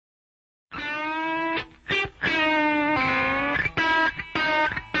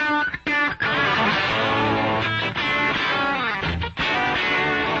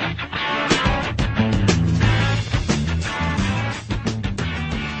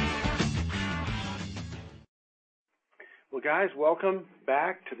Well, guys, welcome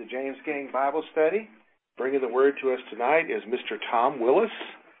back to the James Gang Bible Study. Bringing the word to us tonight is Mr. Tom Willis,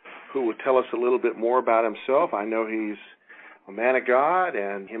 who will tell us a little bit more about himself. I know he's a man of God,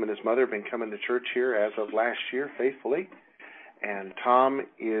 and him and his mother have been coming to church here as of last year faithfully. And Tom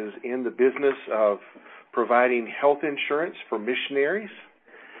is in the business of providing health insurance for missionaries,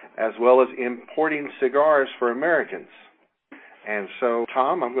 as well as importing cigars for Americans. And so,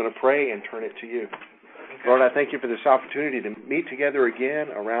 Tom, I'm going to pray and turn it to you. Lord, I thank you for this opportunity to meet together again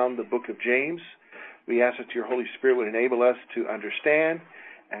around the book of James. We ask that your Holy Spirit would enable us to understand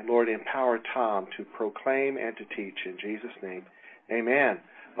and, Lord, empower Tom to proclaim and to teach. In Jesus' name, amen.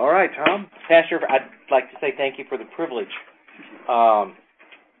 All right, Tom. Pastor, I'd like to say thank you for the privilege.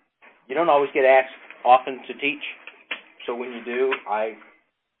 You don't always get asked often to teach, so when you do, I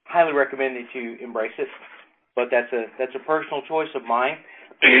highly recommend that you embrace it. But that's a personal choice of mine.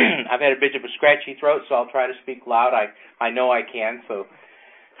 I've had a bit of a scratchy throat, so I'll try to speak loud. I know I can,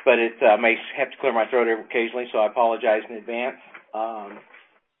 but it may have to clear my throat occasionally, so I apologize in advance.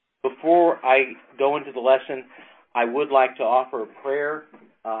 Before I go into the lesson, I would like to offer a prayer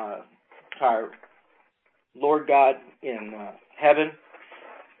to our Lord God in heaven,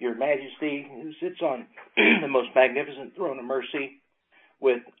 your Majesty, who sits on the most magnificent throne of mercy,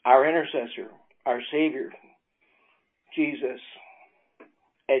 with our intercessor, our Savior, Jesus,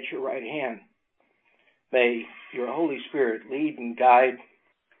 at your right hand. May your Holy Spirit lead and guide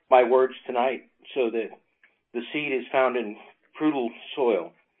my words tonight so that the seed is found in fertile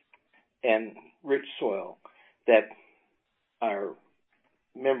soil and rich soil, that our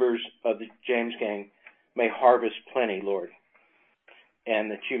members of the James Gang may harvest plenty, Lord,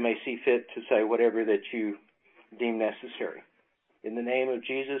 and that you may see fit to say whatever that you deem necessary. In the name of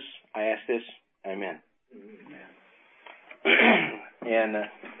Jesus, I ask this. Amen. And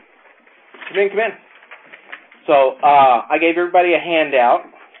come in. So I gave everybody a handout.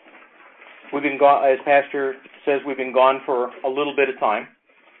 We've been gone, as Pastor says, we've been gone for a little bit of time,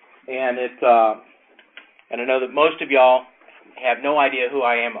 and I know that most of y'all have no idea who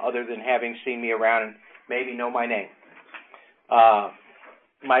I am, other than having seen me around and maybe know my name.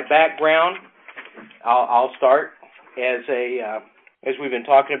 My background, I'll start as we've been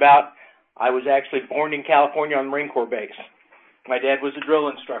talking about. I was actually born in California on the Marine Corps base. My dad was a drill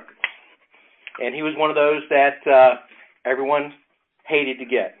instructor, and he was one of those that everyone hated to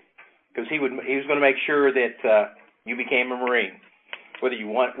get, because he was going to make sure that you became a Marine, whether you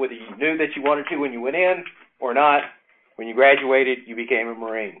knew that you wanted to when you went in or not. When you graduated, you became a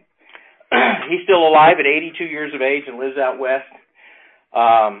Marine. He's still alive at 82 years of age and lives out west.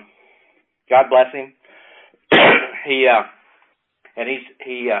 God bless him. He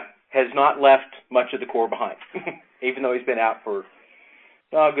has not left much of the Corps behind, even though he's been out for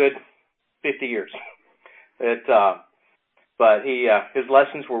a good 50 years. But his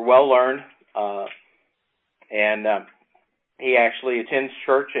lessons were well learned, and he actually attends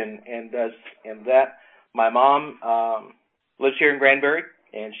church and does that. My mom lives here in Granbury,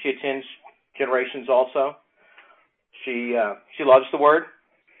 and she attends Generations also. She loves the Word.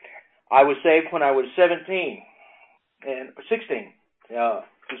 I was saved when I was 16.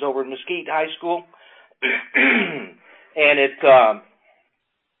 It was over at Mesquite High School, and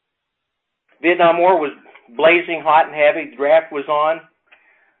Vietnam War was blazing hot and heavy. The draft was on.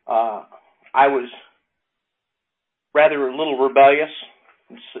 I was rather a little rebellious,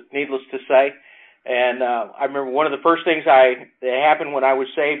 needless to say. And I remember one of the first things that happened when I was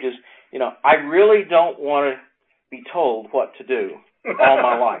saved is, I really don't want to be told what to do all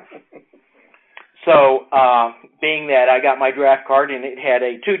my life. So, being that I got my draft card and it had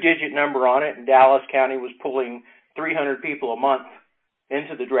a 2-digit number on it, and Dallas County was pulling 300 people a month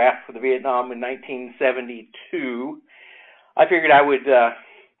into the draft for the Vietnam in 1972, I figured I would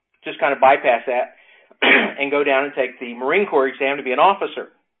just kind of bypass that and go down and take the Marine Corps exam to be an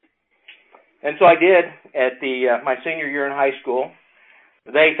officer. And so I did at my senior year in high school.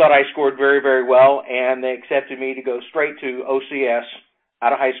 They thought I scored very, very well, and they accepted me to go straight to OCS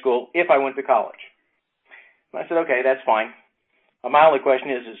out of high school if I went to college. I said, okay, that's fine. My only question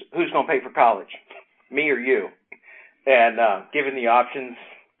is who's going to pay for college, me or you? And given the options,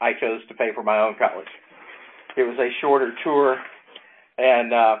 I chose to pay for my own college. It was a shorter tour,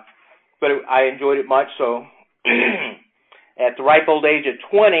 and but I enjoyed it much. So at the ripe old age of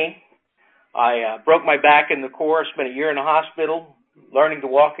 20, I broke my back in the Corps, spent a year in the hospital learning to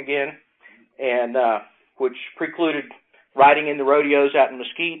walk again, and which precluded riding in the rodeos out in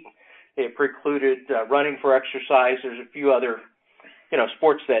Mesquite. It precluded running for exercise. There's a few other,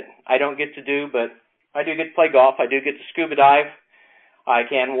 sports that I don't get to do, but I do get to play golf. I do get to scuba dive. I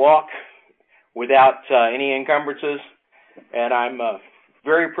can walk without any encumbrances. And I'm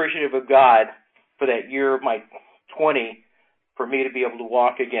very appreciative of God for that year of my 20 for me to be able to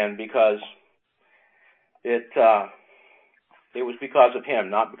walk again, because it was because of Him,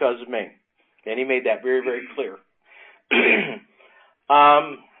 not because of me. And He made that very, very clear.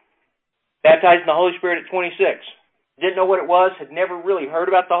 Baptized in the Holy Spirit at 26. Didn't know what it was, had never really heard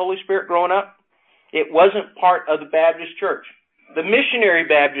about the Holy Spirit growing up. It wasn't part of the Baptist church. The missionary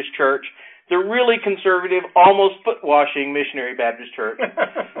Baptist church, the really conservative, almost foot-washing missionary Baptist church,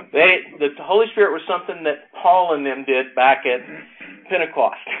 the Holy Spirit was something that Paul and them did back at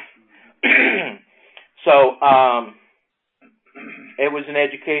Pentecost. So it was an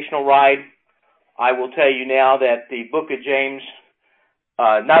educational ride. I will tell you now that the book of James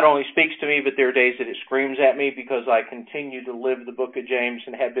not only speaks to me, but there are days that it screams at me, because I continue to live the book of James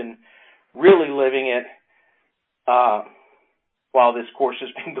and have been really living it while this course has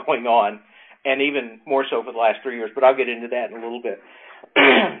been going on, and even more so for the last 3 years, but I'll get into that in a little bit.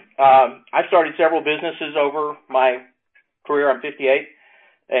 I've started several businesses over my career. I'm 58,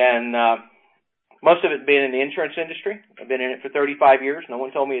 and most of it being in the insurance industry. I've been in it for 35 years. No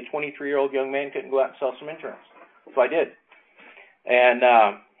one told me a 23-year-old young man couldn't go out and sell some insurance, so I did. And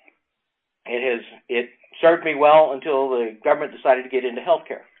it served me well until the government decided to get into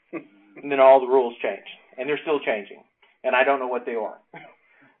healthcare. And then all the rules changed, and they're still changing, and I don't know what they are.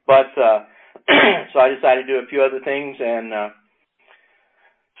 But so I decided to do a few other things, and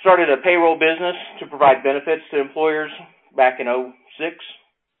started a payroll business to provide benefits to employers back in 2006.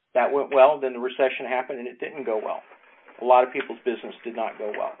 That went well. Then the recession happened, and it didn't go well. A lot of people's business did not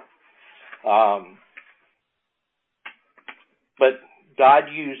go well. But God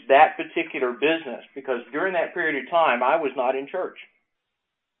used that particular business, because during that period of time, I was not in church.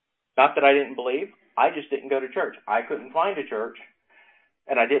 Not that I didn't believe. I just didn't go to church. I couldn't find a church,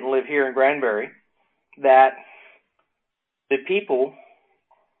 and I didn't live here in Granbury, that the people,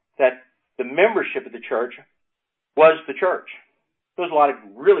 that the membership of the church was the church. There was a lot of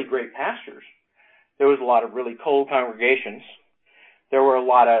really great pastors. There was a lot of really cold congregations. There were a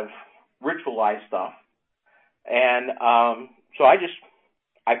lot of ritualized stuff. And so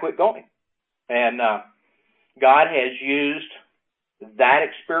I quit going. And God has used that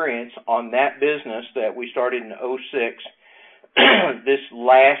experience on that business that we started in 2006, this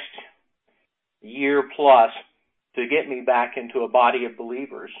last year plus, to get me back into a body of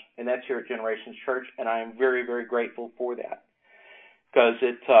believers, and that's here at Generations Church, and I am very, very grateful for that, because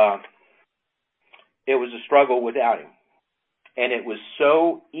it was a struggle without Him. And it was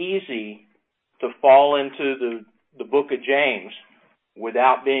so easy to fall into the book of James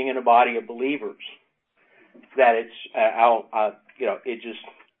without being in a body of believers that it's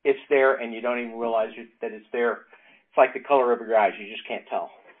there, and you don't even realize that it's there. It's like the color of your eyes. You just can't tell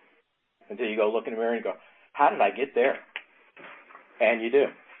until you go look in the mirror and go, how did I get there? And you do.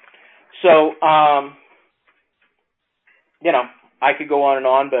 So, I could go on and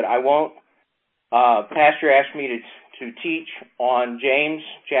on, but I won't. Pastor asked me to teach on James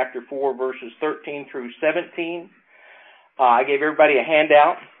chapter 4, verses 13 through 17. I gave everybody a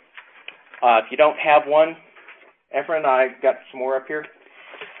handout. If you don't have one, Efren, I got some more up here.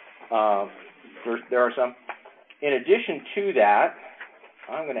 There are some. In addition to that,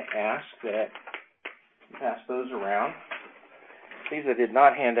 I'm going to ask that you pass those around. These I did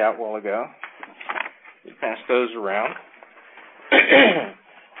not hand out a while ago. You pass those around.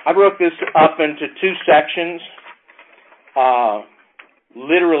 I broke this up into two sections.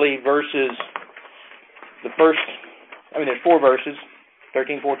 Literally verses, there's 4 verses,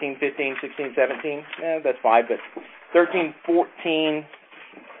 13, 14, 15, 16, 17. That's 5, but 13, 14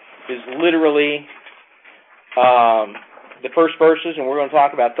 is literally the first verses, and we're going to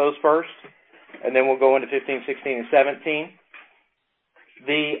talk about those first, and then we'll go into 15, 16, and 17.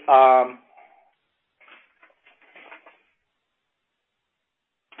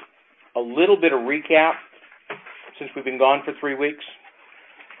 A little bit of recap, since we've been gone for 3 weeks,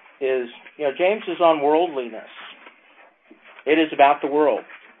 is, James is on worldliness. It is about the world.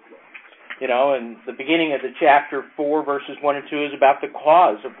 And the beginning of the chapter 4, verses 1 and 2 is about the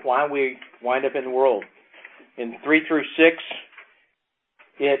cause of why we wind up in the world. In 3 through 6,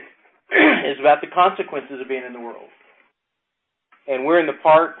 it is about the consequences of being in the world. And we're in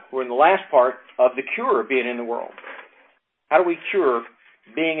the last part of the cure of being in the world. How do we cure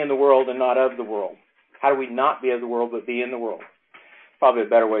being in the world and not of the world? How do we not be of the world but be in the world? Probably a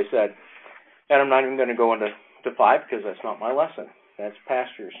better way said. And I'm not even going to go into 5, because that's not my lesson. That's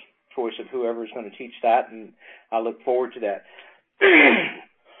pastor's choice of whoever is going to teach that, and I look forward to that.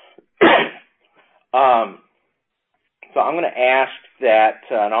 So I'm going to ask that,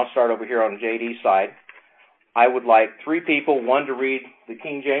 and I'll start over here on JD's side, I would like 3 people, one to read the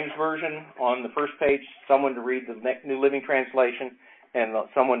King James Version on the first page, someone to read the New Living Translation, and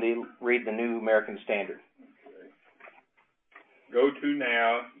someone to read the New American Standard. Go to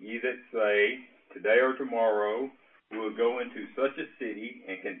now, ye that say, today or tomorrow, we will go into such a city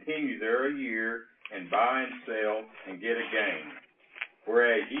and continue there a year, and buy and sell, and get a gain.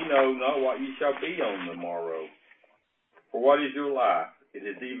 Whereas ye know not what ye shall be on the morrow. For what is your life? It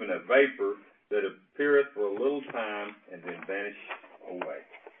is even a vapor that appeareth for a little time, and then vanisheth away.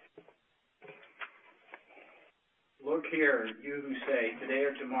 Look here, you who say, today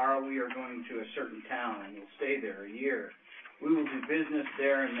or tomorrow we are going to a certain town, and will stay there a year. We will do business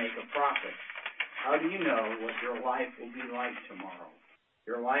there and make a profit. How do you know what your life will be like tomorrow?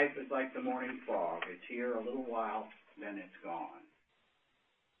 Your life is like the morning fog. It's here a little while, then it's gone.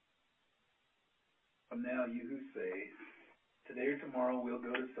 Come now, you who say, today or tomorrow we'll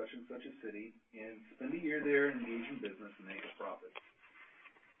go to such and such a city, and spend a year there and engage in business and make a profit.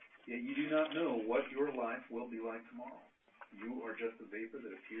 Yet you do not know what your life will be like tomorrow. You are just a vapor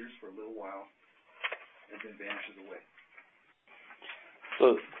that appears for a little while and then vanishes away.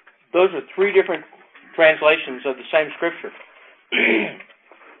 So those are 3 different translations of the same scripture.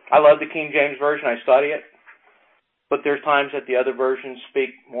 I love the King James Version. I study it. But there's times that the other versions speak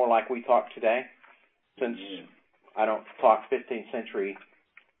more like we talk today, since I don't talk 15th century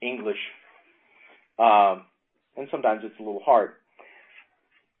English. And sometimes it's a little hard.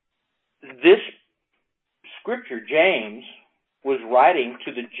 This scripture, James, was writing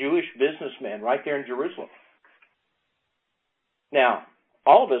to the Jewish businessmen right there in Jerusalem. Now,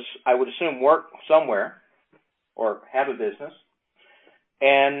 all of us, I would assume, work somewhere or have a business.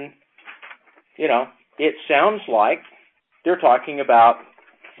 And, you know, it sounds like they're talking about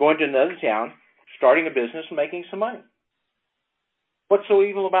going to another town, starting a business, and making some money. What's so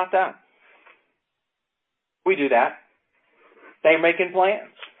evil about that? We do that. They're making plans.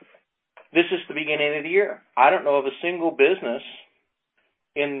 This is the beginning of the year. I don't know of a single business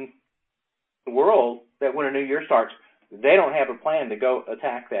in the world that when a new year starts, they don't have a plan to go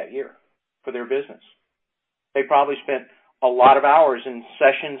attack that year for their business. They probably spent a lot of hours in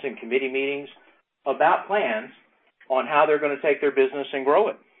sessions and committee meetings about plans on how they're going to take their business and grow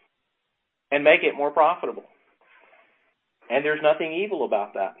it and make it more profitable. And there's nothing evil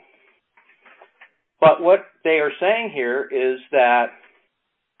about that. But what they are saying here is that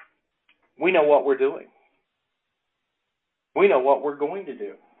we know what we're doing. We know what we're going to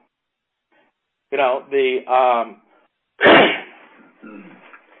do. You know,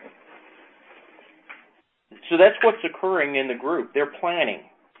 so that's what's occurring in the group. They're planning.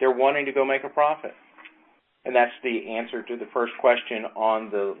 They're wanting to go make a profit. And that's the answer to the first question on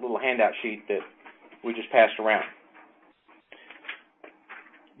the little handout sheet that we just passed around.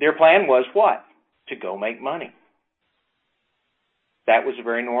 Their plan was what? To go make money. That was a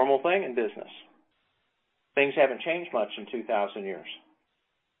very normal thing in business. Things haven't changed much in 2,000 years.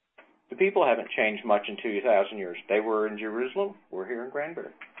 The people haven't changed much in 2,000 years. They were in Jerusalem. We're here in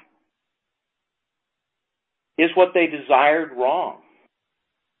Granbury. Is what they desired wrong?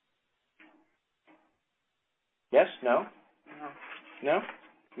 Yes? No? No?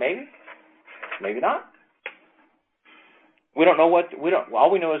 Maybe? Maybe not. We don't know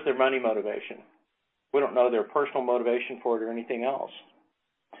all we know is their money motivation. We don't know their personal motivation for it or anything else.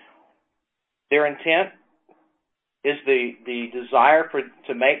 Their intent is the desire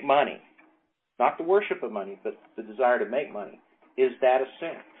to make money. Not the worship of money, but the desire to make money. Is that a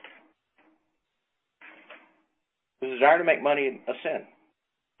sin? The desire to make money a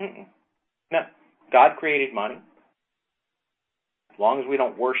sin? No. God created money. As long as we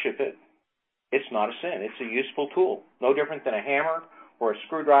don't worship it, it's not a sin. It's a useful tool. No different than a hammer or a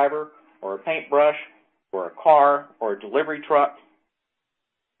screwdriver or a paintbrush or a car or a delivery truck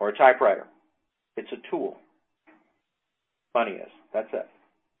or a typewriter. It's a tool. Money is. That's it.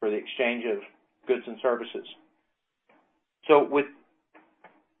 For the exchange of goods and services. So with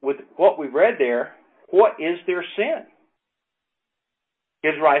what we read there, what is their sin?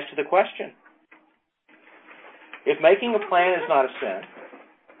 Gives rise to the question. If making a plan is not a sin,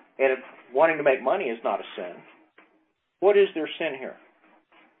 and if wanting to make money is not a sin, what is their sin here?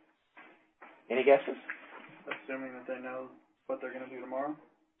 Any guesses? Assuming that they know what they're going to do tomorrow.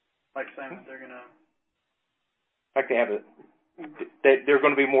 Like saying that they're going to... Like they have they're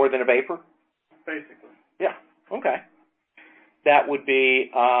going to be more than a vapor? Basically. Yeah, okay. That would be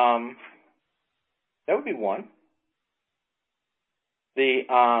one.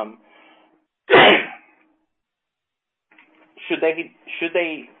 Should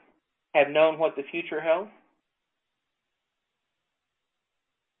they have known what the future held?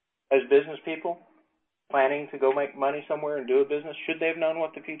 As business people? planning to go make money somewhere and do a business, should they have known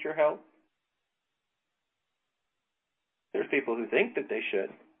what the future held? There's people who think that they should.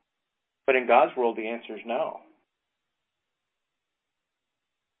 But in God's world, the answer is no.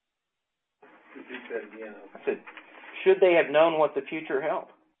 I said, should they have known what the future held?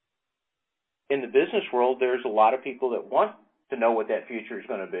 In the business world, there's a lot of people that want to know what that future is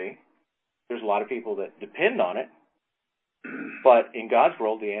going to be. There's a lot of people that depend on it. But in God's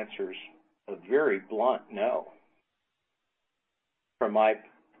world, the answer is a very blunt no. From my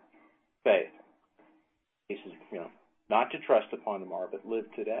faith. He says, not to trust upon tomorrow, but live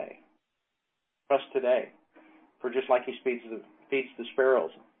today. Trust today. For just like he feeds the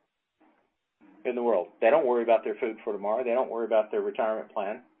sparrows in the world. They don't worry about their food for tomorrow. They don't worry about their retirement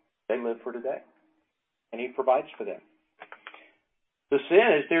plan. They live for today. And he provides for them. The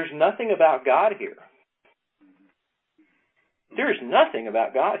sin is there's nothing about God here. There's nothing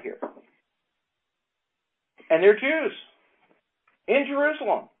about God here. And they're Jews in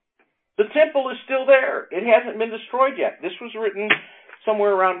Jerusalem. The temple is still there. It hasn't been destroyed yet. This was written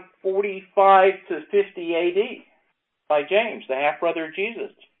somewhere around 45 to 50 A.D. by James, the half-brother of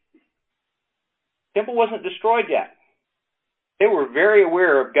Jesus. The temple wasn't destroyed yet. They were very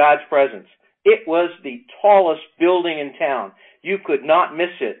aware of God's presence. It was the tallest building in town. You could not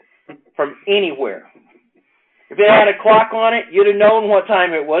miss it from anywhere. If it had a clock on it, you'd have known what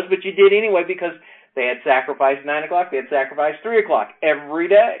time it was, but you did anyway because they had sacrifice 9 o'clock, they had sacrifice 3 o'clock every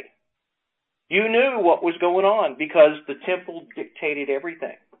day. You knew what was going on because the temple dictated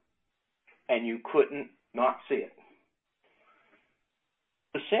everything. And you couldn't not see it.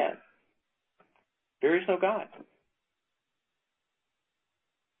 The sin. There is no God.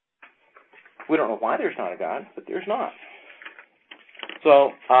 We don't know why there's not a God, but there's not.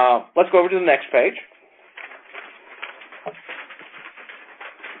 So let's go over to the next page.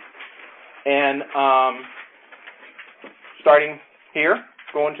 And starting here,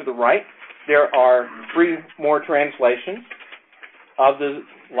 going to the right, there are 3 more translations of the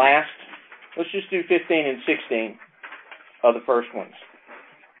last, let's just do 15 and 16 of the first ones.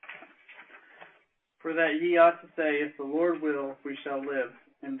 For that ye ought to say, if the Lord will, we shall live,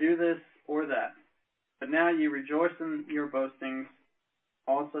 and do this or that. But now ye rejoice in your boastings.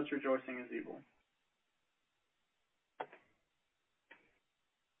 All such rejoicing is evil.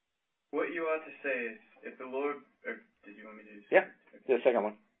 What you ought to say is, if the Lord... did you want me to do this? Yeah, the second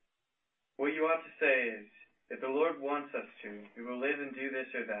one. What you ought to say is, if the Lord wants us to, we will live and do this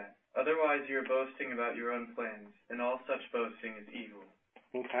or that. Otherwise you are boasting about your own plans, and all such boasting is evil.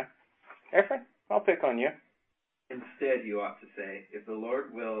 Okay. Efren, I'll pick on you. Instead, you ought to say, if the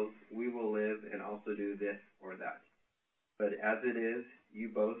Lord wills, we will live and also do this or that. But as it is, you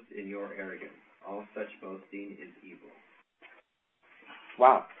boast in your arrogance. All such boasting is evil.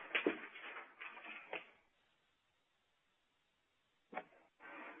 Wow.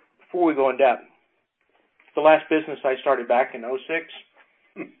 Before we go in depth, the last business I started back in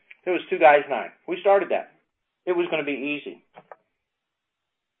 2006, there was 2 guys and I. We started that. It was going to be easy.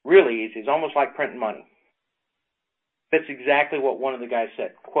 Really easy. It's almost like printing money. That's exactly what one of the guys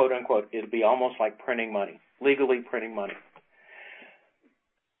said, quote unquote, it'll be almost like printing money, legally printing money.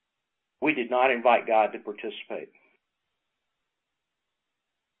 We did not invite God to participate.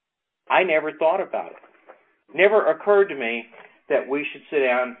 I never thought about it. Never occurred to me that we should sit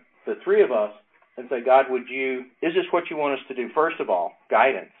down, the 3 of us, and say, God, is this what you want us to do? First of all,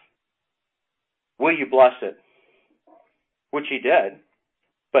 guidance. Will you bless it? Which he did,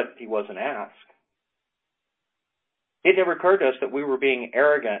 but he wasn't asked. It never occurred to us that we were being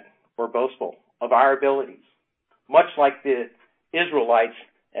arrogant or boastful of our abilities. Much like the Israelites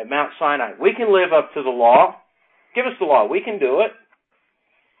at Mount Sinai. We can live up to the law. Give us the law. We can do it.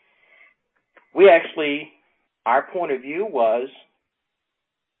 Our point of view was,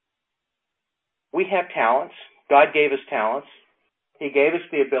 we have talents. God gave us talents. He gave us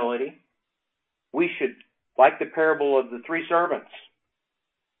the ability. We should, like the parable of the 3 servants,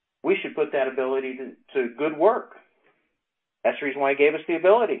 we should put that ability to good work. That's the reason why he gave us the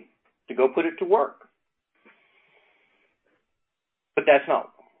ability to go put it to work. But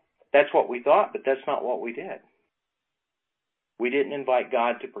that's what we thought, but that's not what we did. We didn't invite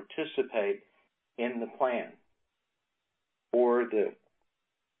God to participate in the plan or the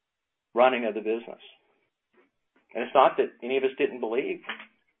running of the business. And it's not that any of us didn't believe.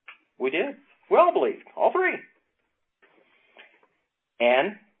 We did. We all believed. All 3.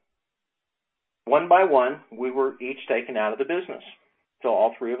 And one by one, we were each taken out of the business. So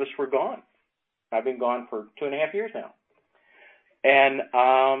all 3 of us were gone. I've been gone for 2.5 years now. And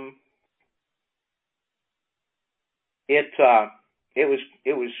it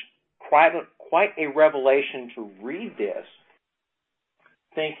was quite a revelation to read this,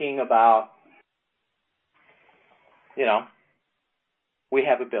 thinking about, we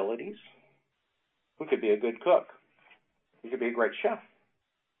have abilities. We could be a good cook. We could be a great chef.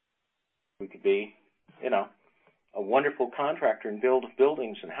 We could be, a wonderful contractor and build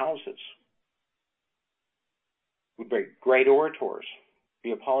buildings and houses. We'd be great orators,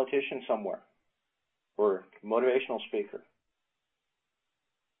 be a politician somewhere, or a motivational speaker.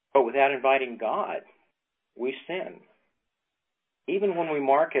 But without inviting God, we sin. Even when we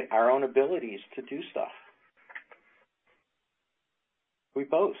market our own abilities to do stuff. We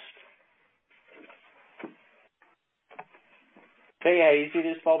boast. Tell you how easy it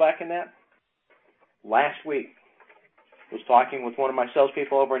is to fall back in that? Last week, I was talking with one of my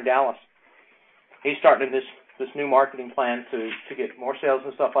salespeople over in Dallas. He's starting this new marketing plan to get more sales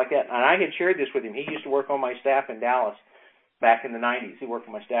and stuff like that. And I had shared this with him. He used to work on my staff in Dallas back in the 90s. He worked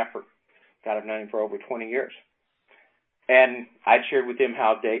on my staff I've known him for over 20 years. And I'd shared with him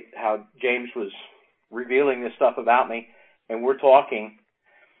how James was revealing this stuff about me. And we're talking.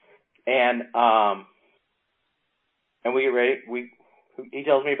 And we get ready. He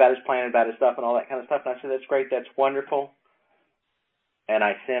tells me about his plan, about his stuff, and all that kind of stuff. And I said, that's great. That's wonderful. And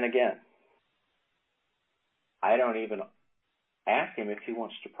I sin again. I don't even ask him if he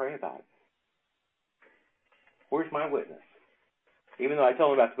wants to pray about it. Where's my witness? Even though I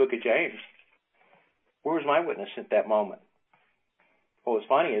told him about the book of James, where was my witness at that moment? What was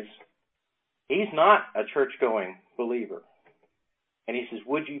funny is, he's not a church-going believer. And he says,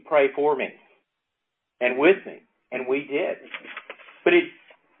 would you pray for me? And with me. And we did. But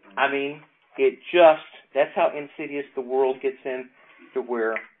that's how insidious the world gets in, to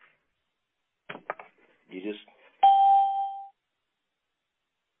where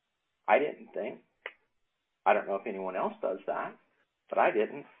I didn't think. I don't know if anyone else does that, but I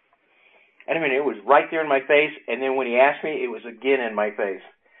didn't. And it was right there in my face, and then when he asked me, it was again in my face.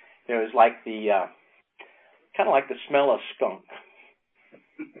 It was like kind of like the smell of skunk.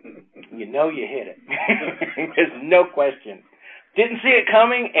 You hit it. There's no question. Didn't see it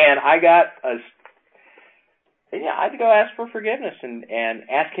coming, and I had to go ask for forgiveness and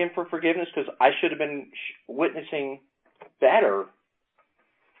ask him for forgiveness, because I should have been witnessing better.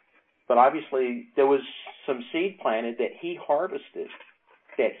 But obviously, there was some seed planted that he harvested,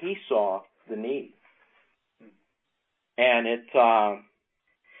 that he saw the need. And it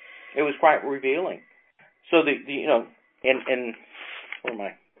was quite revealing. So and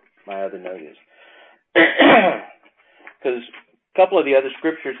where my other note is, because a couple of the other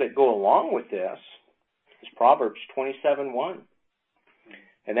scriptures that go along with this is Proverbs 27:1,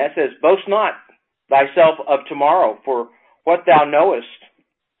 and that says, "Boast not thyself of tomorrow, for what thou knowest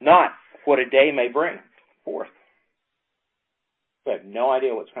not what a day may bring forth." We have no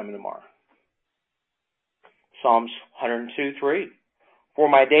idea what's coming tomorrow. Psalms 102:3. For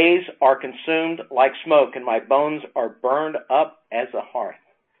my days are consumed like smoke, and my bones are burned up as a hearth.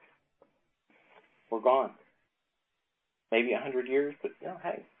 We're gone. Maybe 100 years, but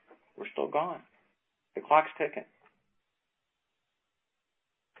hey, we're still gone. The clock's ticking.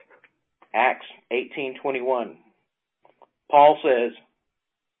 Acts 18:21. Paul says,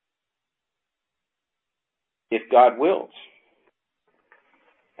 if God wills.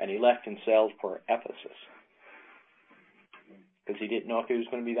 And he left in sails for Ephesus, because he didn't know if he was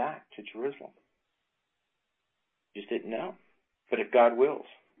going to be back to Jerusalem. Just didn't know. But if God wills.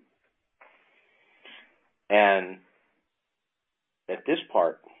 And at this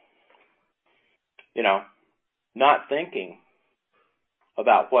part, not thinking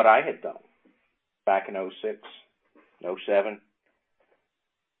about what I had done back in 06, 07.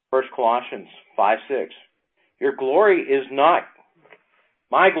 1 Colossians 5:6. Your glory is not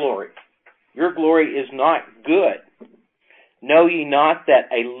my glory. Your glory is not good. Know ye not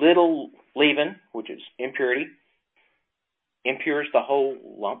that a little leaven, which is impurity, impures the whole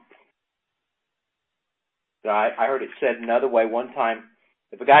lump? I heard it said another way one time.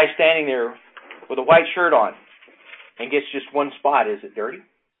 If a guy's standing there with a white shirt on and gets just one spot, is it dirty?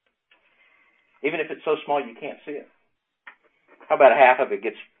 Even if it's so small you can't see it. How about half of it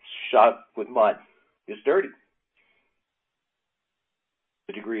gets shot with mud? It's dirty.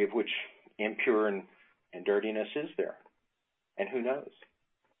 The degree of which impure and dirtiness is there. And who knows?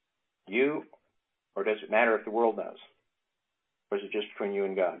 You, or does it matter if the world knows? Or is it just between you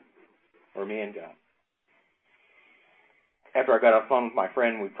and God? Or me and God? After I got off the phone with my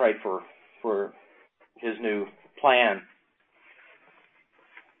friend, we prayed for his new plan.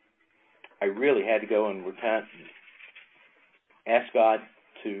 I really had to go and repent and ask God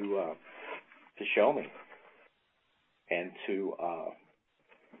to show me and to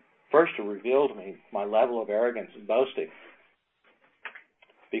first to reveal to me my level of arrogance and boasting,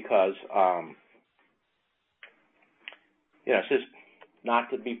 because it says not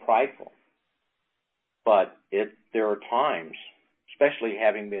to be prideful, but there are times, especially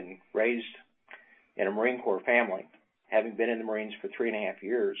having been raised in a Marine Corps family, having been in the Marines for 3.5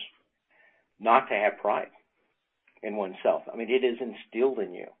 years, not to have pride in oneself. I mean, it is instilled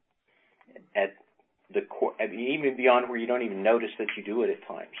in you at the core, I mean, even beyond where you don't even notice that you do it at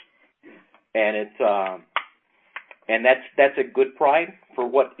times. And it's and that's a good pride for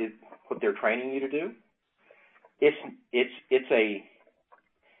what they're training you to do. It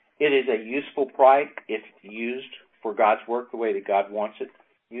is a useful pride if used for God's work the way that God wants it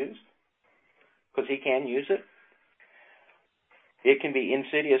used, because He can use it. It can be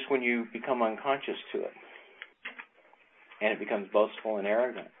insidious when you become unconscious to it, and it becomes boastful and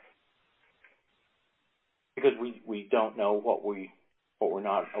arrogant, because we don't know what we're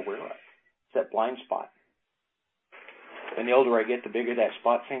not aware of. It's that blind spot. And the older I get, the bigger that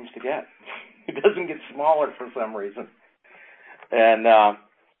spot seems to get. It doesn't get smaller for some reason. And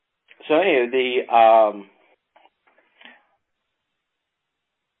so anyway,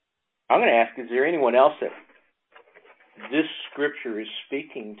 I'm going to ask, is there anyone else that this scripture is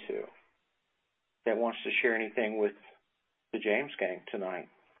speaking to that wants to share anything with the James gang tonight?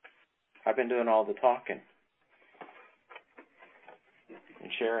 I've been doing all the talking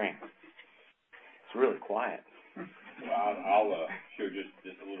and sharing. It's really quiet. Well, I'll share just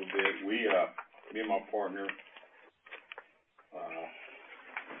a little bit. Me and my partner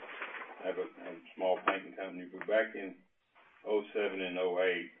have a small painting company, but back in 07 and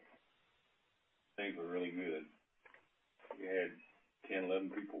 08, things were really good. We had 10,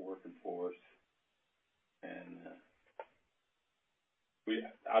 11 people working for us, and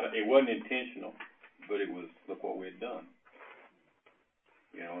it wasn't intentional, but it was, look what we had done.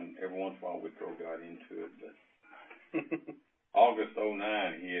 And every once in a while we'd throw God into it, but August 09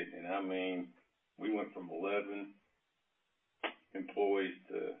 hit, and I mean, we went from 11 employees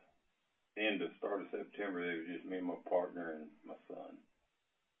to end of start of September. It was just me and my partner and my son.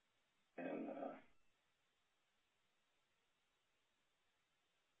 And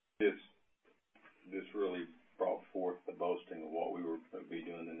this really brought forth the boasting of what we were going to be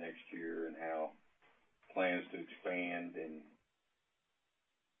doing the next year, and how plans to expand, and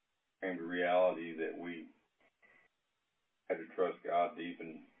came to reality that we had to trust God to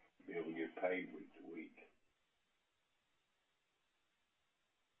even be able to get paid week to week.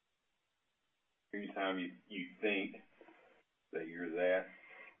 Anytime you think that you're that,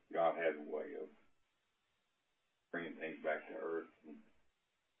 God has a way of bringing things back to earth. And,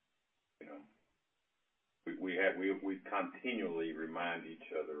 we continually remind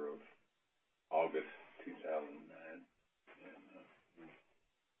each other of August 2009, and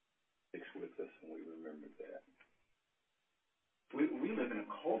sticks with us, and we remember that. We live in a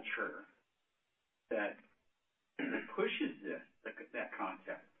culture that pushes that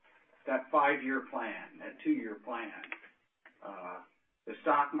concept, that 5-year plan, that 2-year plan. The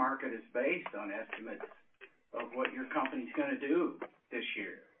stock market is based on estimates of what your company's going to do this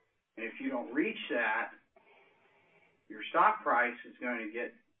year, and if you don't reach that, your stock price is going to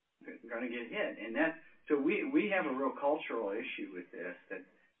get hit. And so we have a real cultural issue with this that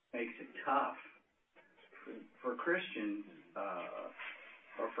makes it tough for Christians,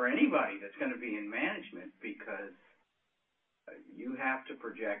 or for anybody that's going to be in management, because you have to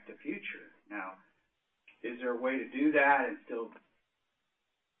project the future. Now, is there a way to do that and still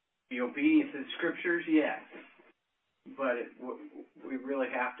be obedient to the scriptures? Yes. But we really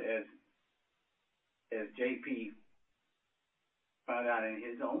have to, as JP found out in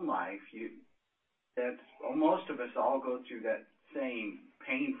his own life, most of us all go through that same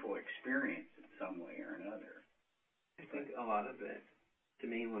painful experience in some way or another. I think a lot of it, to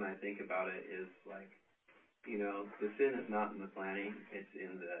me, when I think about it, is like, the sin is not in the planning, it's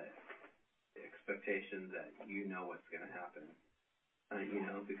in the expectation that you know what's going to happen.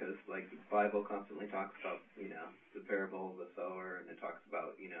 Because like the Bible constantly talks about, the parable of the sower, and it talks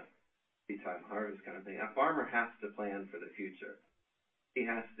about, seed time harvest kind of thing. A farmer has to plan for the future. He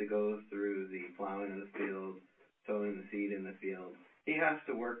has to go through the plowing of the field, sowing the seed in the field. He has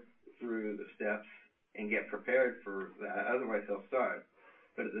to work through the steps and get prepared for that, otherwise he'll start.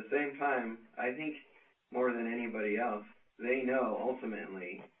 But at the same time, I think more than anybody else, they know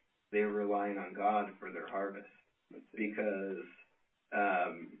ultimately they're relying on God for their harvest, because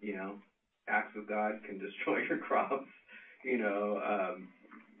acts of God can destroy your crops.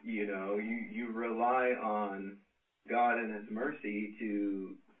 You rely on God and His mercy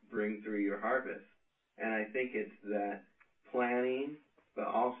to bring through your harvest. And I think it's that planning but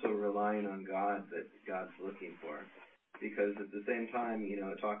also relying on God that God's looking for. Because at the same time, you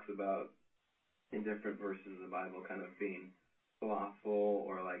know, it talks about in different verses of the Bible kind of being slothful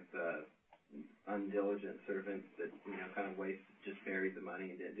or like the undiligent servant that, you know, kind of just buried the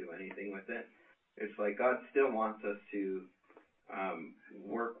money and didn't do anything with it. It's like God still wants us to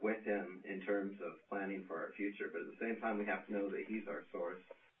work with him in terms of planning for our future, but at the same time we have to know that he's our source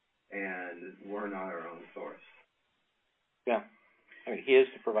and we're not our own source. Yeah. I mean, he is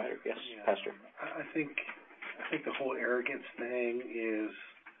the provider. Yes, yeah. Pastor. I think the whole arrogance thing is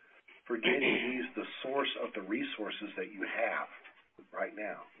forgetting he's the source of the resources that you have right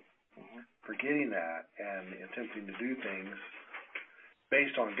now. Mm-hmm. Forgetting that and attempting to do things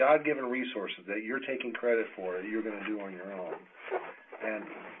based on God-given resources that you're taking credit for that you're going to do on your own. And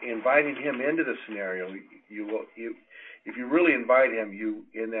inviting him into the scenario, if you really invite him, you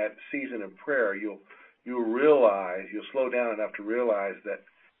in that season of prayer, you'll slow down enough to realize that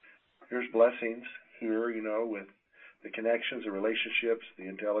there's blessings here, you know, with the connections, the relationships, the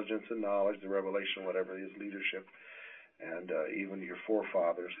intelligence and knowledge, the revelation, whatever it is, leadership, and even your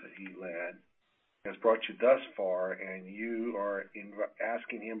forefathers that he led, has brought you thus far, and you are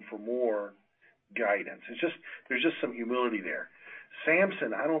asking him for more guidance. There's just some humility there.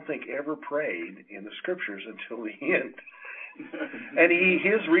 Samson, I don't think, ever prayed in the scriptures until the end. And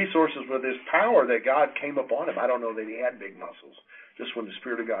his resources were this power that God came upon him. I don't know that he had big muscles. Just when the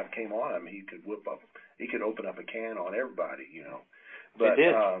Spirit of God came on him, he could open up a can on everybody, you know. But he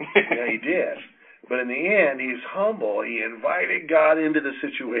did. Yeah, he did. But in the end, he's humble. He invited God into the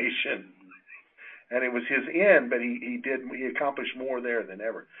situation. And it was his end, but he accomplished more there than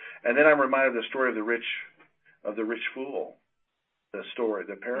ever. And then I'm reminded of the story of the rich fool. The story,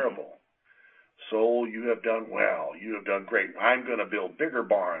 the parable. Soul, you have done well. You have done great. I'm going to build bigger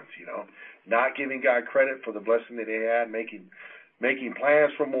barns, you know. Not giving God credit for the blessing that he had, making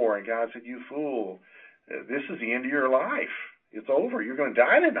plans for more. And God said, you fool, this is the end of your life. It's over. You're going to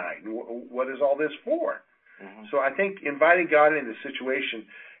die tonight. What is all this for? Mm-hmm. So I think inviting God into the situation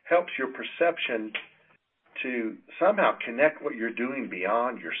helps your perception to somehow connect what you're doing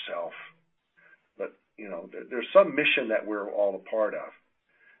beyond yourself. But, you know, there's some mission that we're all a part of.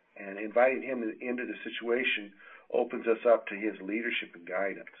 And inviting him into the situation opens us up to his leadership and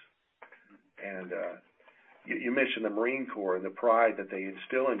guidance. And you mentioned the Marine Corps and the pride that they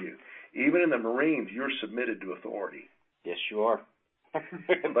instill in you. Even in the Marines, you're submitted to authority. Yes, you are. But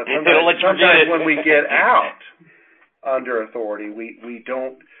sometimes when we get out under authority, we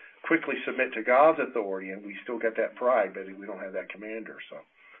don't quickly submit to God's authority, and we still get that pride, but we don't have that commander. So,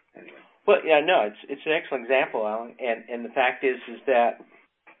 anyway. Well, yeah, no, it's an excellent example, Alan. And the fact is that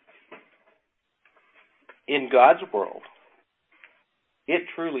in God's world, it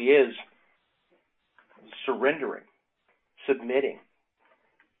truly is surrendering, submitting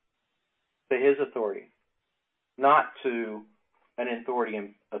to his authority, not to an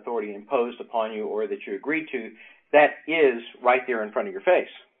authority imposed upon you or that you agreed to. That is right there in front of your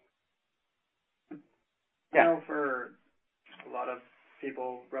face. Yeah. I know for a lot of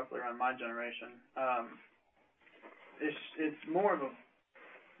people roughly around my generation, it's more of a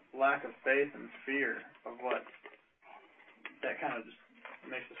lack of faith and fear of what that kind of just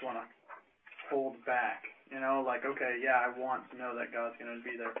makes us want to hold back. You know, like, okay, yeah, I want to know that God's going to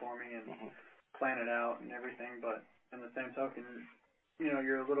be there for me and plan it out and everything, but in the same token, you know,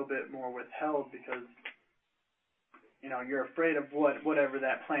 you're a little bit more withheld because, you know, you're afraid of whatever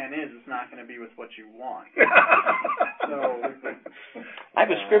that plan is. It's not going to be with what you want. So I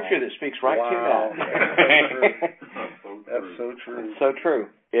have a scripture that speaks right to that. That's so true. It's so true.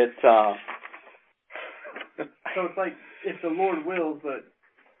 It's so it's like if the Lord wills, but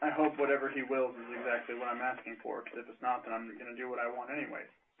I hope whatever he wills is exactly what I'm asking for. Because if it's not, then I'm going to do what I want anyway.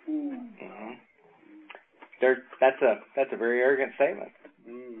 Mm-hmm. That's a very arrogant statement,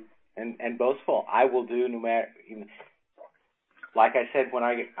 and boastful. I will do no matter. Like I said when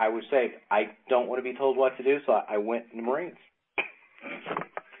I was saved, I don't want to be told what to do, so I went in the Marines.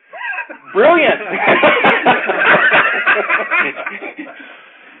 Brilliant.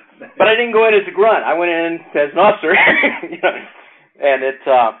 But I didn't go in as a grunt. I went in as an officer. You know, and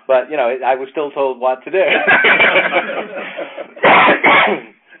but you know, I was still told what to do.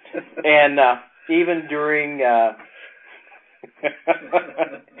 And even during, you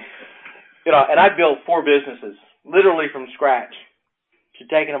know, and I built 4 businesses literally from scratch, to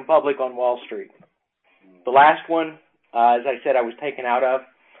taking them public on Wall Street. The last one, as I said, I was taken out of.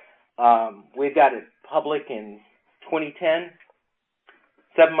 We got it public in 2010.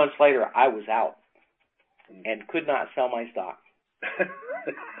 7 months later, I was out and could not sell my stock.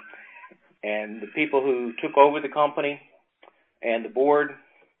 And the people who took over the company And the board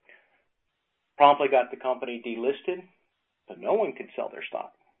promptly got the company delisted, so no one could sell their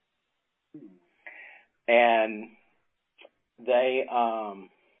stock. And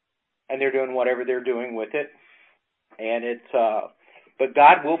they're doing whatever they're doing with it. And but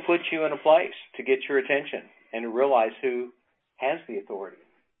God will put you in a place to get your attention and to realize who has the authority.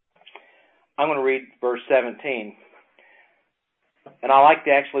 I'm going to read verse 17. And I like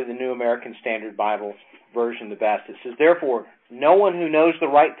the New American Standard Bible version the best. It says, "Therefore, no one who knows the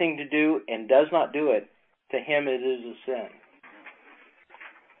right thing to do and does not do it, to him it is a sin."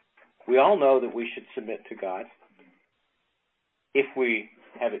 We all know that we should submit to God if we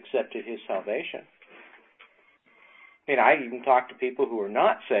have accepted His salvation. I mean, I even talk to people who are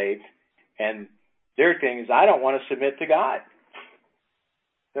not saved, and their thing is, I don't want to submit to God.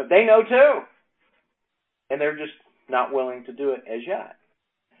 But they know too. And they're just not willing to do it as yet.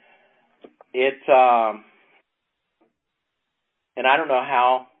 And I don't know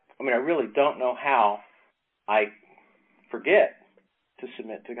how, I really don't know how I forget to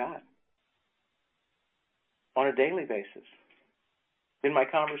submit to God on a daily basis in my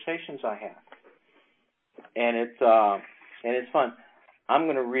conversations I have. And it's fun. I'm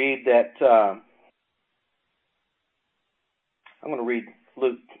going to read I'm going to read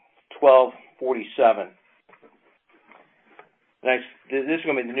Luke 12:47. This is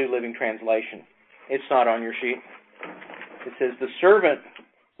going to be the New Living Translation. It's not on your sheet. It says, "The servant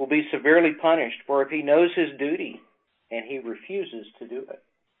will be severely punished, for if he knows his duty and he refuses to do it."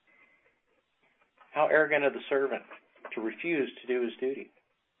 How arrogant of the servant to refuse to do his duty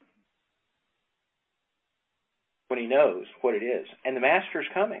when he knows what it is. And the master's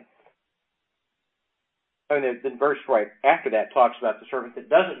coming. The verse right after that talks about the servant that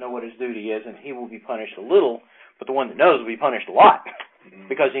doesn't know what his duty is, and he will be punished a little, but the one that knows will be punished a lot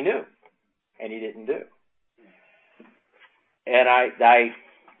because he knew and he didn't do. And I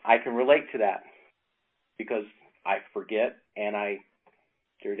can relate to that because I forget, and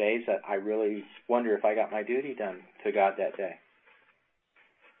there are days that I really wonder if I got my duty done to God that day.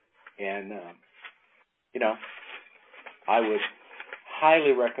 And, I would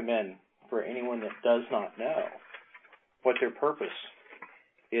highly recommend for anyone that does not know what their purpose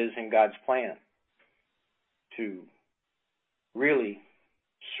is in God's plan to really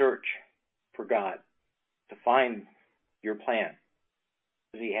search for God, to find your plan,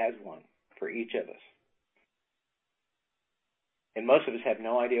 because He has one for each of us. And most of us have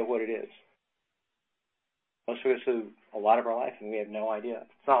no idea what it is. Most of us do a lot of our life, and we have no idea.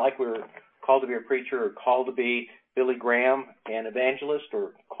 It's not like we're called to be a preacher or called to be Billy Graham, an evangelist,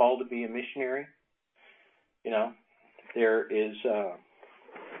 or called to be a missionary. There is,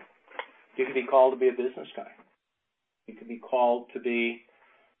 you could be called to be a business guy. You could be called to be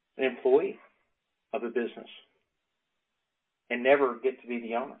an employee of a business and never get to be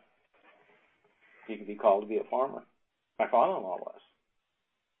the owner. You could be called to be a farmer. My father-in-law was.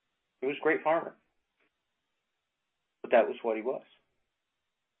 He was a great farmer. But that was what he was.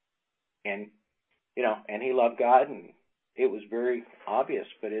 And, and he loved God, and it was very obvious.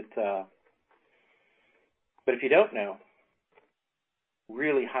 But if you don't know,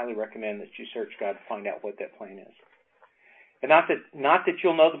 really highly recommend that you search God to find out what that plan is. And not that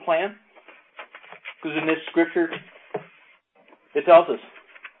you'll know the plan, because in this scripture it tells us,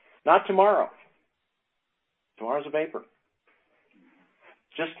 not tomorrow. Tomorrow's a vapor.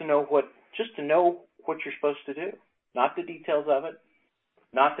 Just to know what you're supposed to do. Not the details of it.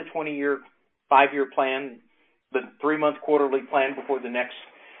 Not the 20-year, 5-year plan, the 3-month quarterly plan before the next,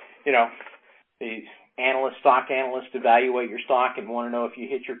 the stock analysts evaluate your stock and want to know if you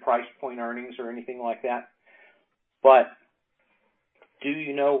hit your price point earnings or anything like that. But do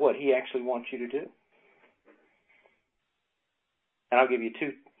you know what He actually wants you to do? And I'll give you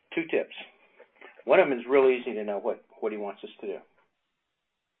two tips. One of them is real easy to know what He wants us to do.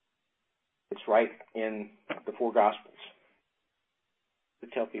 It's right in the 4 Gospels to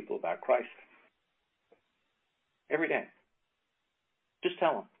tell people about Christ. Every day. Just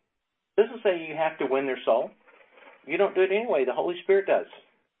tell them. It doesn't say you have to win their soul. You don't do it anyway. The Holy Spirit does.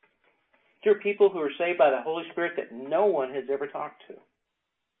 There are people who are saved by the Holy Spirit that no one has ever talked to.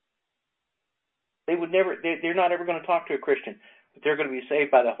 They're not ever going to talk to a Christian, but they're going to be saved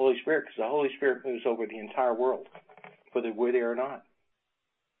by the Holy Spirit because the Holy Spirit moves over the entire world, whether we're there or not.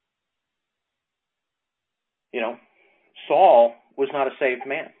 Saul was not a saved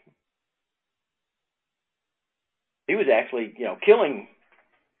man. He was actually, killing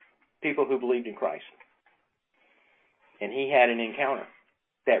people who believed in Christ. And he had an encounter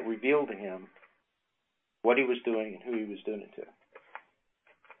that revealed to him what he was doing and who he was doing it to.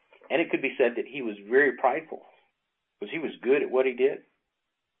 And it could be said that he was very prideful because he was good at what he did.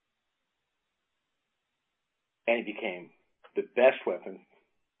 And he became the best weapon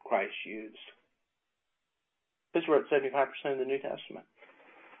Christ used. This wrote 75% of the New Testament.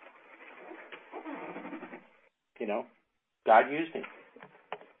 You know, God used him.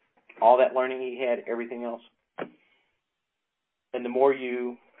 All that learning he had, everything else. And the more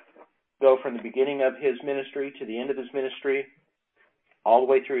you go from the beginning of his ministry to the end of his ministry, all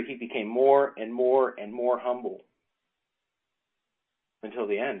the way through, he became more and more and more humble until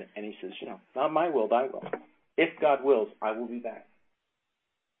the end. And he says, you know, not my will, thy will. If God wills, I will be back.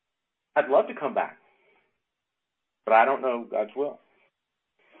 I'd love to come back, but I don't know God's will.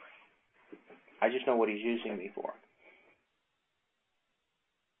 I just know what he's using me for.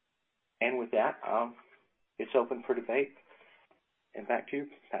 And with that, it's open for debate. And back to you,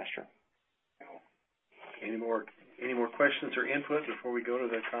 Pastor. Any more questions or input before we go to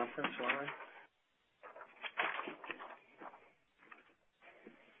the conference line?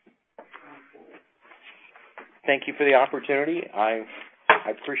 Thank you for the opportunity. I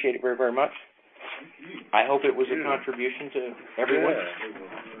appreciate it very, very much. I hope it was a contribution to everyone.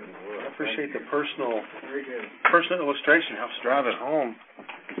 Yeah. I appreciate the personal illustration. Helps drive it home.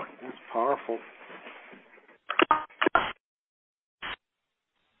 That's powerful.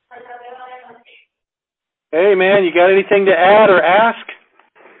 Hey, man, you got anything to add or ask?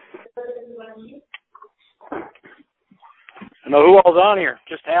 I know who all's on here.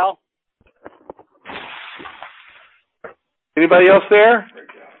 Just Hal. Anybody else there?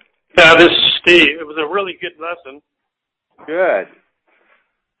 Yeah, this is Steve. It was a really good lesson. Good.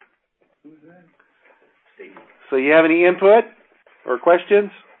 So you have any input or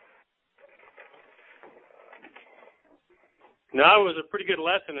questions? No, it was a pretty good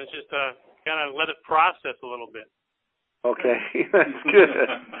lesson. It's just kind of let it process a little bit. Okay, that's good.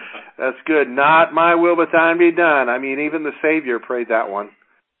 That's good. Not my will, but thine be done. I mean, even the Savior prayed that one.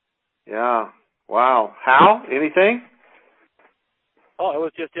 Yeah. Wow. Hal, anything? Oh, it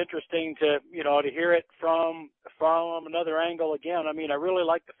was just interesting to hear it from another angle again. I mean, I really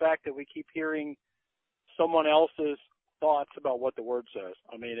like the fact that we keep hearing someone else's thoughts about what the Word says.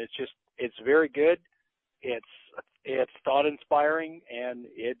 I mean, it's very good. It's thought inspiring, and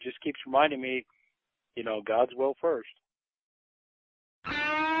it just keeps reminding me, God's will first.